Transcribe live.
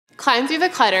Climb through the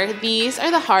clutter. These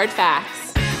are the hard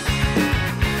facts.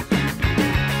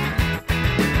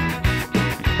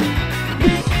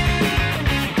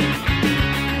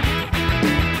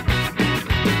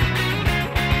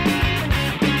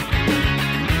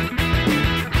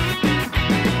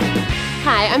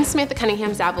 Hi, I'm Samantha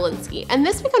Cunningham-Zabolinski, and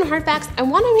this week on Hard Facts, I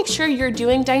want to make sure you're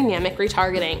doing dynamic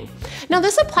retargeting. Now,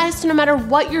 this applies to no matter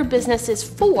what your business is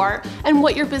for and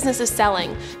what your business is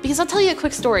selling, because I'll tell you a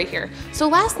quick story here. So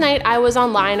last night I was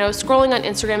online, I was scrolling on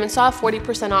Instagram and saw a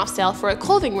 40% off sale for a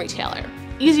clothing retailer.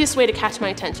 Easiest way to catch my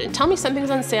attention. Tell me something's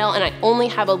on sale and I only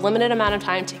have a limited amount of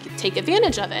time to take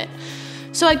advantage of it.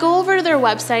 So I go over to their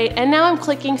website and now I'm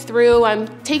clicking through, I'm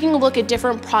taking a look at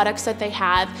different products that they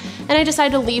have, and I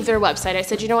decided to leave their website. I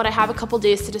said, you know what, I have a couple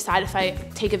days to decide if I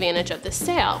take advantage of this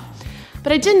sale.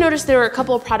 But I did notice there were a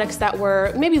couple of products that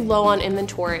were maybe low on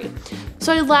inventory.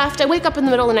 So I left. I wake up in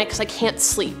the middle of the night because I can't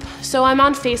sleep. So I'm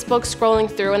on Facebook scrolling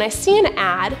through and I see an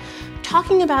ad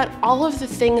talking about all of the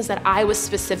things that I was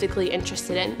specifically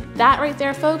interested in. That right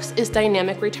there, folks, is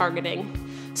dynamic retargeting.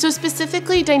 So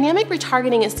specifically, dynamic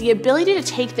retargeting is the ability to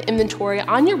take the inventory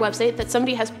on your website that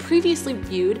somebody has previously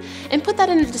viewed and put that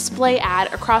in a display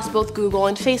ad across both Google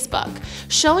and Facebook,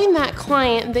 showing that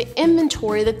client the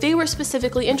inventory that they were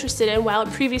specifically interested in while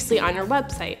previously on your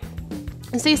website.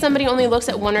 And say somebody only looks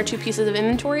at one or two pieces of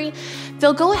inventory,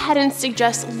 they'll go ahead and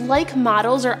suggest like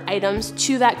models or items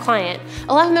to that client,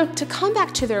 allowing them to come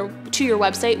back to your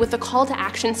website with a call to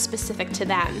action specific to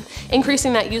them,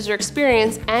 increasing that user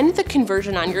experience and the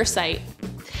conversion on your site.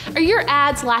 Are your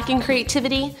ads lacking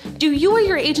creativity? Do you or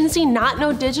your agency not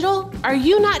know digital? Are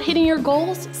you not hitting your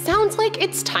goals? Sounds like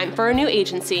it's time for a new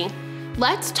agency.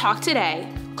 Let's talk today.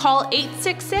 Call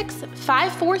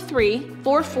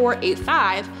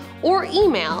 866-543-4485 or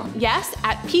email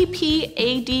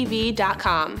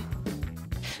yes@ppadv.com.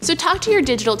 So talk to your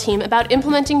digital team about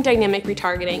implementing dynamic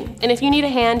retargeting, and if you need a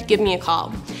hand, give me a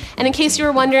call. And in case you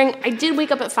were wondering, I did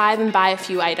wake up at 5 and buy a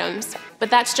few items.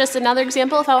 But that's just another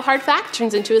example of how a hard fact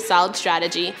turns into a solid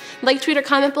strategy. Like, tweet, or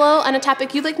comment below on a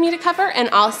topic you'd like me to cover,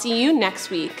 and I'll see you next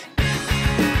week.